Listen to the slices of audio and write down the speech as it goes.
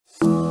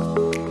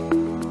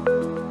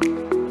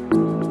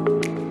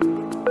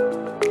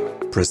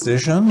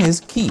Precision is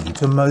key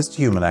to most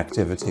human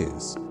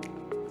activities.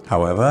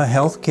 However,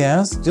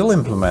 healthcare still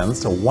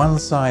implements a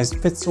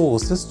one-size-fits-all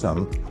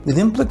system with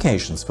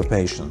implications for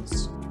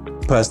patients.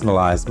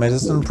 Personalized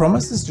medicine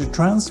promises to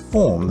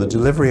transform the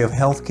delivery of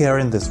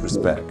healthcare in this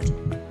respect.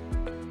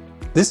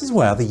 This is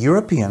where the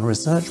European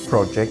research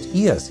project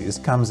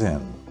IASIS comes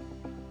in.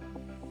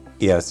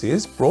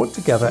 IASIS brought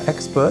together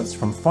experts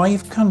from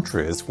 5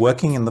 countries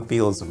working in the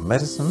fields of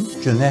medicine,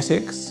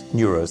 genetics,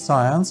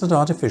 neuroscience, and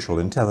artificial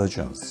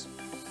intelligence.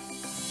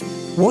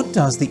 What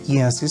does the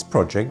IASIS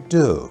project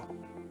do?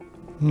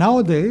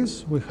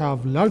 Nowadays, we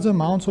have large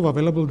amounts of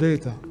available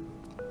data,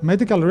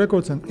 medical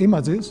records and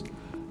images,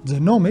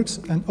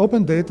 genomics and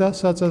open data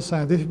such as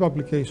scientific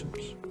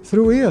publications.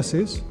 Through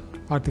IASIS,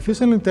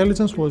 artificial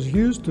intelligence was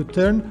used to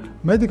turn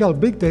medical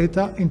big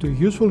data into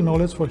useful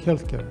knowledge for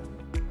healthcare.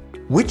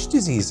 Which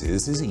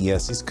diseases is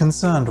IASIS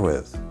concerned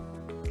with?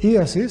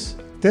 IASIS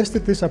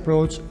tested this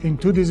approach in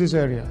 2 disease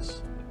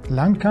areas,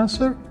 lung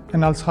cancer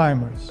and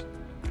Alzheimer's.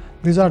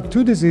 These are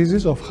 2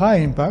 diseases of high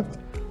impact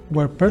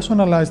where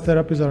personalized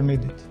therapies are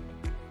needed.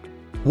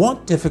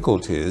 What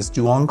difficulties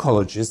do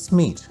oncologists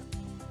meet?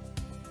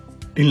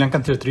 In lung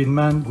cancer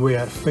treatment, we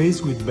are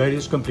faced with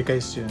various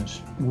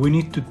complications. We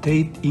need to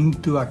take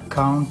into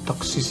account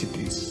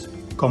toxicities,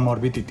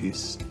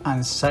 comorbidities,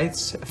 and side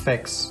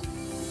effects,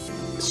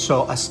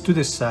 so as to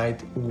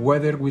decide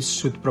whether we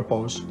should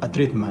propose a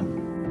treatment.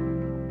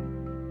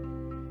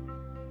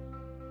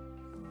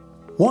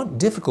 What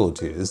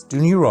difficulties do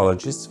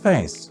neurologists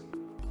face?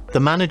 The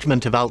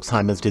management of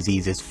Alzheimer's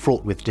disease is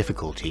fraught with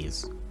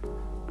difficulties.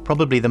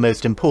 Probably the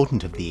most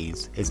important of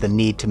these is the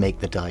need to make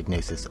the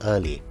diagnosis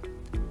early.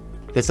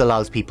 This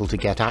allows people to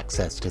get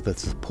access to the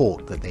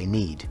support that they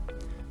need,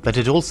 but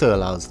it also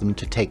allows them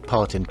to take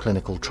part in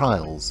clinical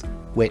trials,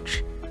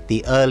 which,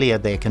 the earlier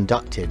they're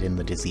conducted in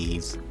the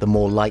disease, the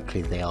more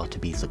likely they are to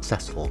be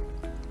successful.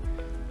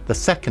 The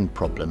second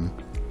problem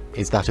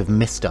is that of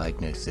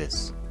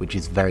misdiagnosis, which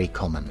is very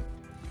common.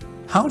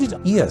 How did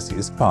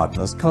IASIS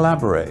partners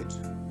collaborate?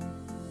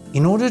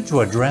 In order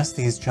to address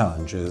these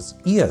challenges,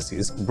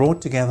 IASIS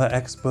brought together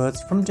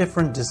experts from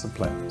different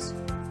disciplines.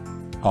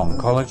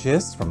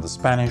 Oncologists from the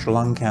Spanish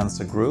Lung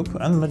Cancer Group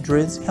and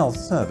Madrid's Health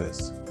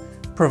Service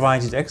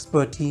provided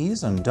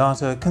expertise and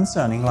data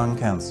concerning lung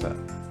cancer.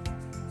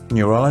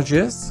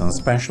 Neurologists and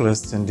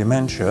specialists in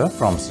dementia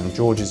from St.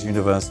 George's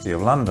University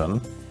of London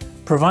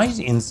provided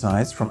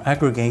insights from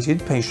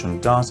aggregated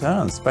patient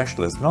data and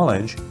specialist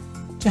knowledge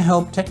to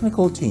help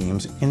technical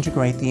teams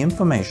integrate the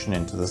information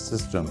into the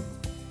system.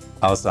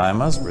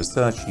 Alzheimer's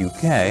Research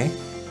UK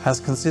has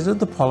considered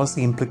the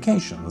policy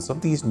implications of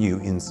these new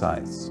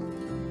insights.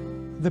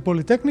 The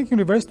Polytechnic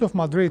University of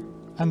Madrid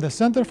and the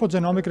Center for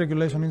Genomic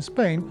Regulation in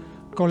Spain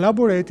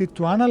collaborated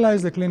to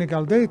analyze the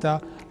clinical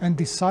data and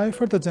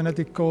decipher the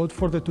genetic code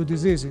for the 2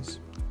 diseases.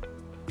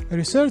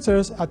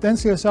 Researchers at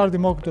NCSR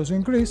Democritos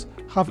in Greece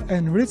have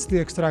enriched the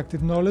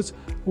extracted knowledge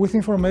with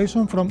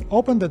information from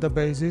open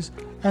databases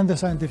and the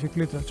scientific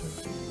literature.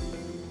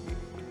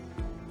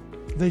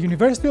 The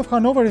University of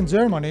Hanover in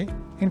Germany,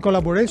 in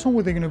collaboration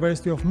with the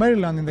University of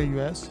Maryland in the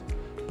US,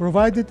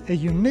 provided a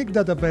unique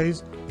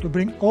database to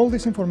bring all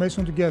this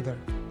information together,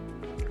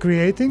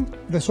 creating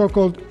the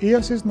so-called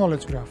IASIS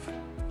Knowledge Graph.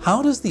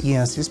 How does the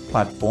IASIS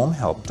platform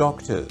help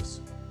doctors?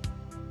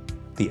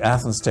 The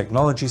Athens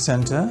Technology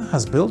Center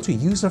has built a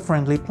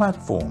user-friendly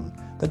platform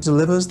that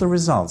delivers the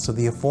results of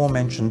the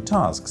aforementioned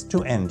tasks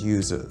to end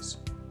users.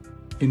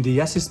 In the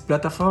IASIS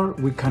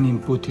platform, we can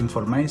input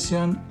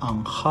information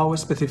on how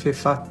specific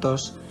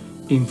factors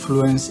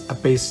influence a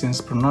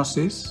patient's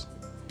prognosis.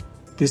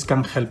 This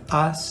can help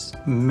us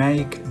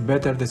make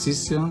better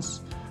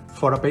decisions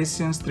for a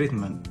patient's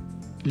treatment,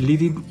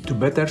 leading to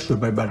better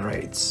survival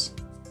rates.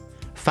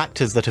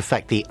 Factors that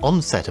affect the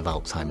onset of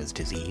Alzheimer's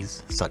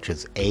disease, such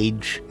as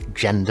age,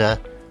 gender,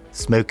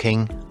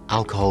 smoking,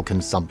 alcohol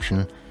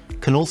consumption,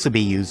 can also be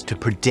used to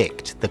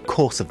predict the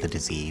course of the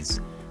disease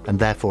and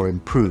therefore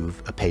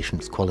improve a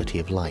patient's quality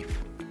of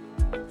life.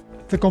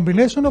 The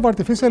combination of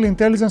artificial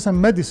intelligence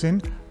and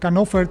medicine can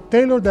offer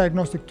tailored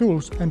diagnostic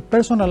tools and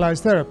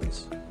personalized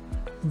therapies.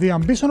 The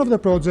ambition of the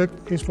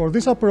project is for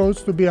this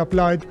approach to be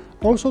applied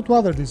also to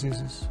other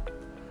diseases.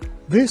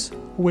 This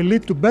will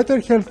lead to better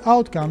health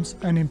outcomes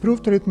and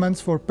improved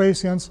treatments for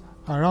patients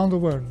around the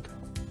world.